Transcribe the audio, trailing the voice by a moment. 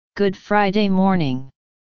Good Friday morning.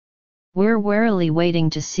 We're warily waiting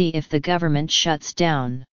to see if the government shuts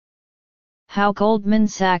down. How Goldman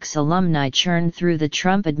Sachs alumni churned through the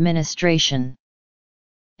Trump administration.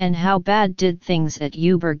 And how bad did things at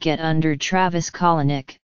Uber get under Travis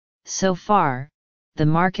Kalanick? So far, the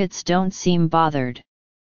markets don't seem bothered.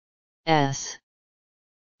 S&P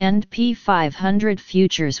 500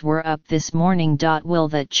 futures were up this morning. Will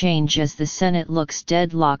that change as the Senate looks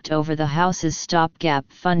deadlocked over the House's stopgap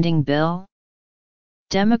funding bill?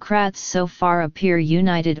 Democrats so far appear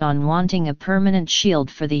united on wanting a permanent shield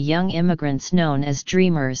for the young immigrants known as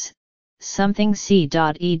Dreamers, something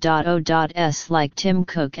C.E.O.S like Tim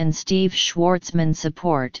Cook and Steve Schwartzman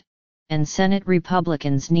support, and Senate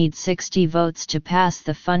Republicans need 60 votes to pass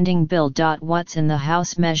the funding bill. What's in the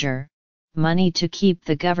House measure? Money to keep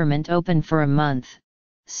the government open for a month,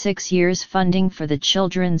 6 years funding for the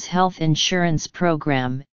Children's Health Insurance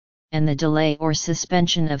Program, and the delay or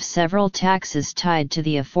suspension of several taxes tied to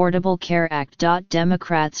the Affordable Care Act.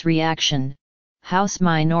 Democrats' reaction. House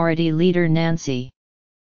Minority Leader Nancy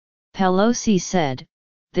Pelosi said,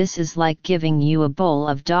 "This is like giving you a bowl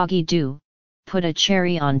of doggy doo, put a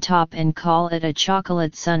cherry on top and call it a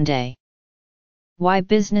chocolate sundae." Why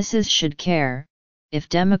businesses should care. If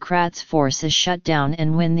Democrats force a shutdown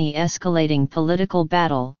and win the escalating political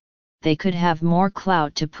battle, they could have more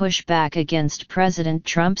clout to push back against President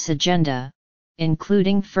Trump's agenda,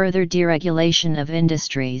 including further deregulation of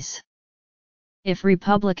industries. If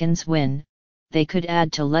Republicans win, they could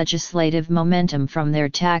add to legislative momentum from their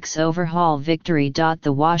tax overhaul victory.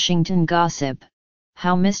 The Washington Gossip.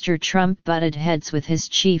 How Mr. Trump butted heads with his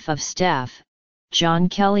chief of staff, John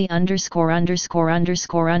Kelly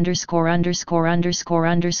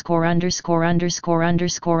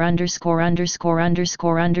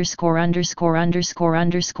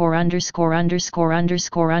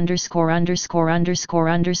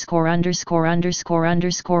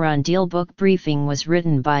on DealBook. Briefing was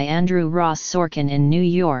written by Andrew Ross Sorkin in New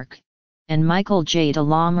York, and Michael J.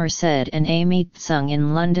 DeLaMerced and Amy Tsung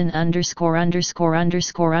in London.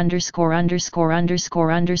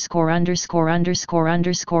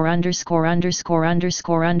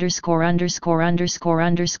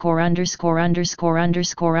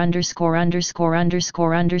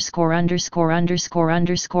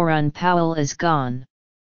 Powell is gone.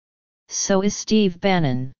 So is Steve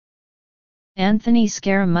Bannon. Anthony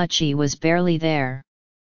Scaramucci was barely there.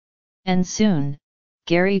 And soon,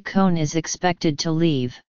 Gary Cohn is expected to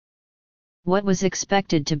leave. What was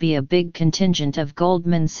expected to be a big contingent of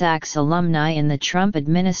Goldman Sachs alumni in the Trump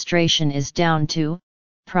administration is down to,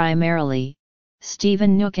 primarily,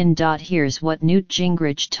 Stephen Nookin. Here's what Newt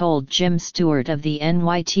Gingrich told Jim Stewart of the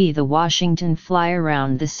NYT. The Washington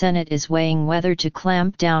fly-around the Senate is weighing whether to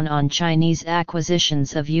clamp down on Chinese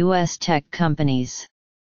acquisitions of U.S. tech companies.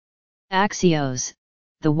 Axios.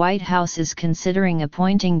 The White House is considering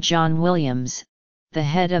appointing John Williams, the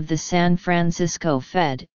head of the San Francisco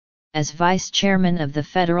Fed, as vice chairman of the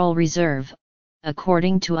Federal Reserve,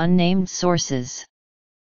 according to unnamed sources.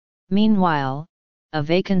 Meanwhile, a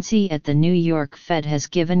vacancy at the New York Fed has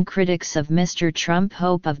given critics of Mr. Trump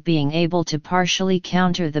hope of being able to partially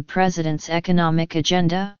counter the president's economic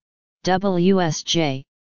agenda. WSJ,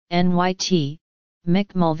 NYT,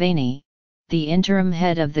 Mick Mulvaney, the interim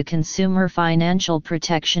head of the Consumer Financial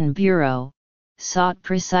Protection Bureau, sought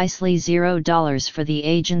precisely $0 for the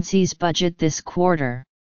agency's budget this quarter.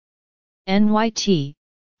 NYT,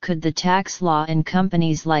 could the tax law and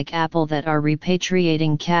companies like Apple that are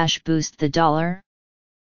repatriating cash boost the dollar?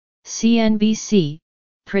 CNBC,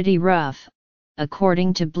 pretty rough,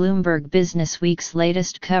 according to Bloomberg Businessweek's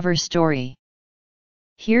latest cover story.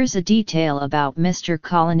 Here's a detail about Mr.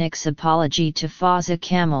 Kalanick's apology to Faiza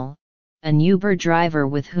Kamal, an Uber driver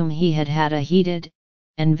with whom he had had a heated,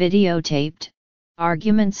 and videotaped,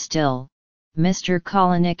 argument. Still, Mr.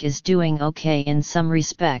 Kalanick is doing okay in some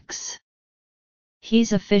respects.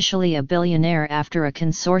 He's officially a billionaire after a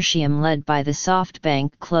consortium led by the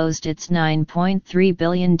SoftBank closed its $9.3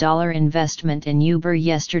 billion investment in Uber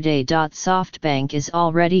yesterday. SoftBank is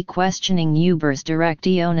already questioning Uber's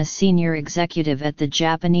direction. A senior executive at the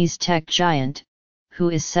Japanese tech giant, who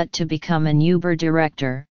is set to become an Uber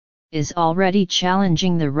director, is already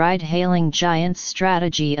challenging the ride-hailing giant's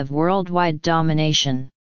strategy of worldwide domination.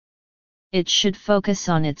 It should focus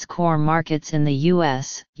on its core markets in the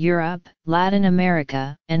US, Europe, Latin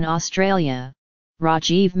America, and Australia,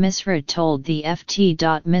 Rajiv Misra told the FT.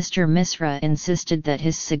 Mr. Misra insisted that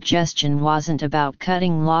his suggestion wasn't about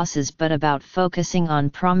cutting losses but about focusing on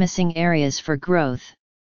promising areas for growth.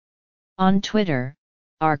 On Twitter,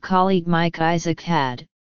 our colleague Mike Isaac had,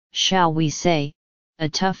 shall we say, a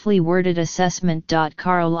toughly worded assessment.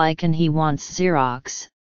 Carl Icahn he wants Xerox,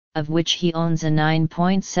 of which he owns a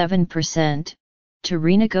 9.7%, to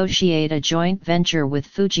renegotiate a joint venture with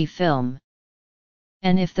Fujifilm.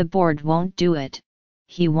 And if the board won't do it,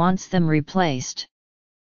 he wants them replaced.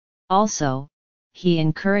 Also, he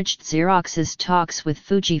encouraged Xerox's talks with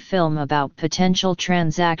Fujifilm about potential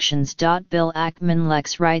transactions. Bill Ackman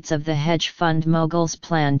Lex writes of the hedge fund mogul's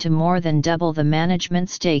plan to more than double the management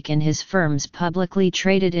stake in his firm's publicly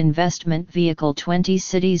traded investment vehicle. 20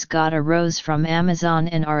 cities arose from Amazon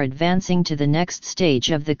and are advancing to the next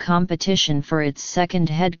stage of the competition for its second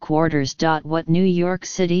headquarters. What New York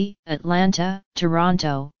City, Atlanta,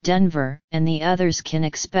 Toronto, Denver, and the others can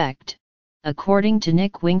expect. According to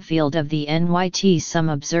Nick Wingfield of the NYT, some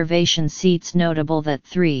observation seats notable that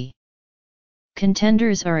 3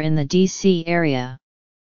 contenders are in the DC area.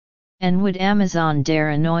 And would Amazon dare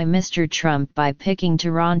annoy Mr. Trump by picking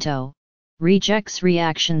Toronto? Rejects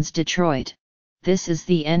reactions. Detroit. This is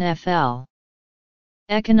the NFL.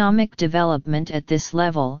 Economic development at this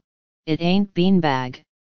level, it ain't beanbag,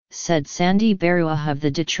 said Sandy Berua of the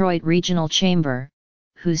Detroit Regional Chamber,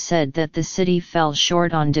 who said that the city fell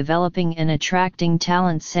short on developing and attracting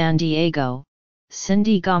talent. San Diego.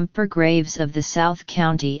 Cindy Gomper-Graves of the South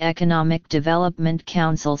County Economic Development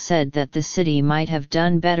Council said that the city might have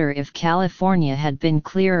done better if California had been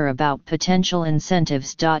clearer about potential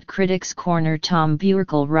incentives. Critics Corner. Tom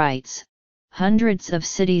Buerkel writes, hundreds of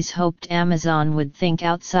cities hoped Amazon would think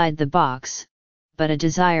outside the box, but a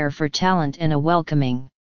desire for talent and a welcoming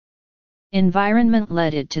environment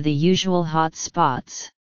led it to the usual hot spots.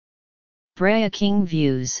 Brea King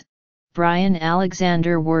views. Brian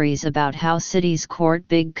Alexander worries about how cities court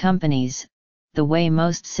big companies, the way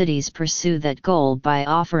most cities pursue that goal by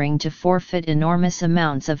offering to forfeit enormous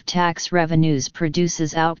amounts of tax revenues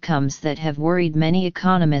produces outcomes that have worried many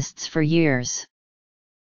economists for years.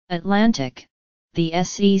 Atlantic. The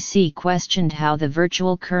SEC questioned how the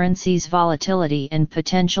virtual currency's volatility and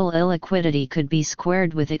potential illiquidity could be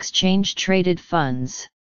squared with exchange-traded funds,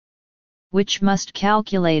 which must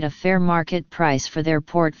calculate a fair market price for their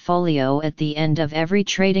portfolio at the end of every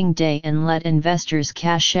trading day and let investors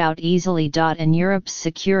cash out easily. And Europe's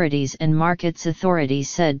Securities and Markets Authority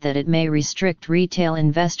said that it may restrict retail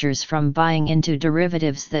investors from buying into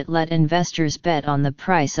derivatives that let investors bet on the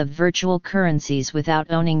price of virtual currencies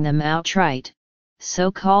without owning them outright,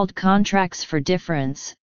 so-called contracts for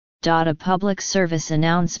difference. A public service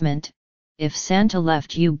announcement: if Santa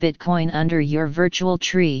left you Bitcoin under your virtual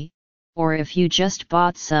tree, or if you just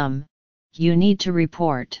bought some, you need to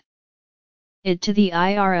report it to the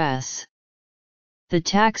IRS. The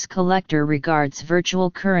tax collector regards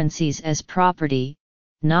virtual currencies as property,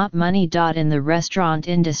 not money. In the restaurant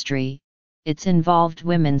industry, it's involved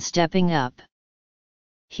women stepping up.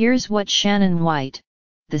 Here's what Shannon White,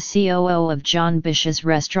 the COO of John Bish's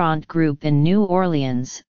restaurant group in New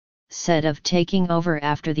Orleans, said of taking over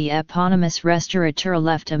after the eponymous restaurateur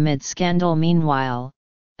left amid scandal. Meanwhile,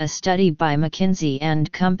 a study by McKinsey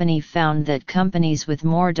 & Company found that companies with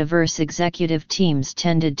more diverse executive teams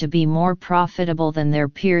tended to be more profitable than their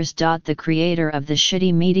peers. The creator of the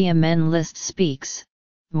Shitty Media Men list speaks.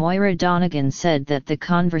 Moira Donegan said that the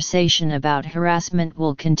conversation about harassment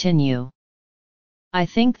will continue. I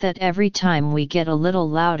think that every time we get a little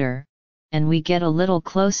louder, and we get a little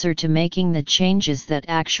closer to making the changes that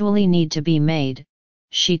actually need to be made,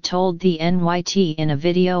 she told the NYT in a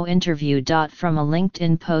video interview. From a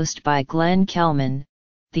LinkedIn post by Glenn Kelman,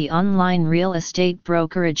 the online real estate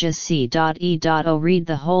brokerage's C.E.O. Read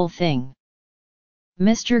the whole thing.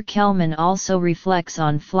 Mr. Kelman also reflects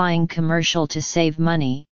on flying commercial to save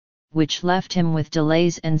money, which left him with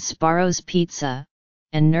delays and Sparrow's Pizza,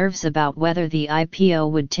 and nerves about whether the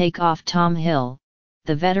IPO would take off. Tom Hill,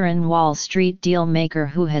 the veteran Wall Street deal maker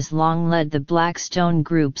who has long led the Blackstone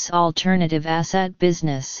Group's alternative asset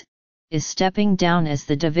business, is stepping down as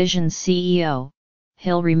the division's CEO.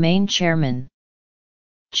 He'll remain chairman.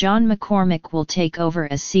 John McCormick will take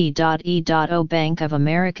over as C.E.O. Bank of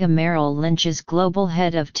America Merrill Lynch's global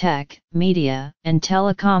head of tech, media, and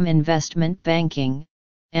telecom investment banking.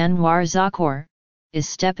 Anwar Zakur is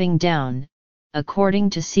stepping down.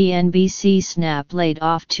 According to CNBC, Snap laid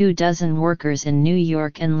off 24 workers in New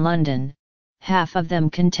York and London, half of them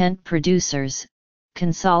content producers,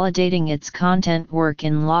 consolidating its content work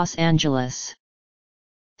in Los Angeles.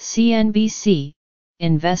 CNBC,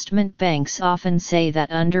 investment banks often say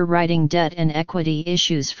that underwriting debt and equity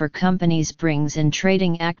issues for companies brings in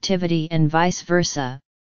trading activity and vice versa,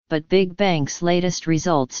 but big banks' latest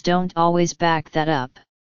results don't always back that up.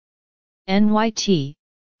 NYT,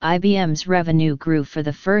 IBM's revenue grew for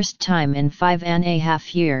the first time in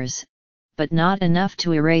 5.5 years, but not enough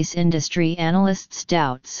to erase industry analysts'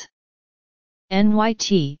 doubts.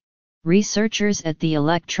 NYT, researchers at the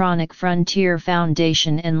Electronic Frontier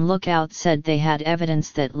Foundation and Lookout said they had evidence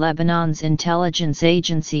that Lebanon's intelligence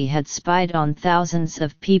agency had spied on thousands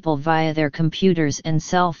of people via their computers and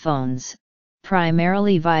cell phones,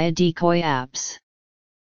 primarily via decoy apps.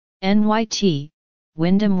 NYT,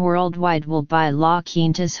 Wyndham Worldwide will buy La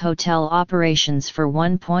Quinta's hotel operations for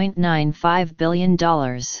 $1.95 billion.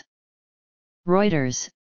 Reuters,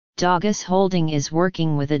 Dogus Holding is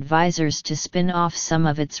working with advisors to spin off some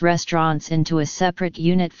of its restaurants into a separate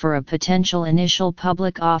unit for a potential initial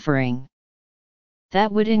public offering.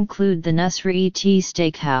 That would include the Nusret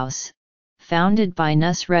Steakhouse, founded by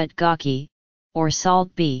Nusret Ghazi, or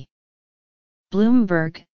Salt B.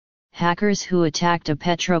 Bloomberg, hackers who attacked a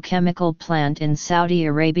petrochemical plant in Saudi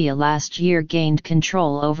Arabia last year gained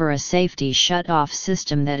control over a safety shut-off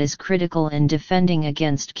system that is critical in defending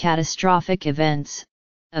against catastrophic events,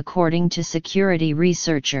 according to security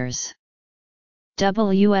researchers.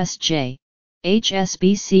 WSJ,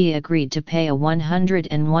 HSBC agreed to pay a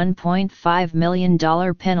 $101.5 million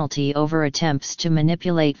penalty over attempts to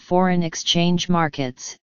manipulate foreign exchange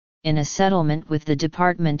markets, in a settlement with the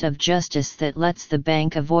Department of Justice that lets the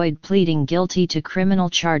bank avoid pleading guilty to criminal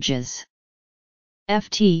charges.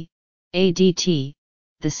 FT, ADT,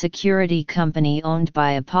 the security company owned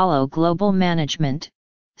by Apollo Global Management,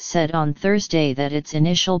 said on Thursday that its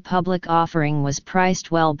initial public offering was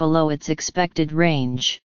priced well below its expected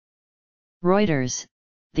range. Reuters,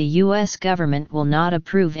 the U.S. government will not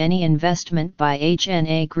approve any investment by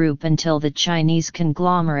HNA Group until the Chinese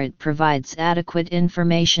conglomerate provides adequate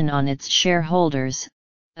information on its shareholders,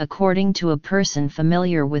 according to a person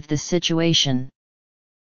familiar with the situation.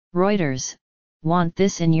 Reuters, want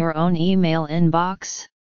this in your own email inbox?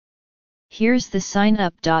 Here's the sign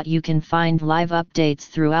up. You can find live updates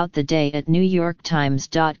throughout the day at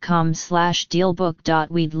newyorktimes.com/dealbook.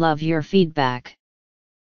 We'd love your feedback.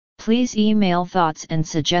 Please email thoughts and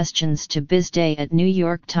suggestions to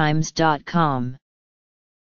bizday@newyorktimes.com.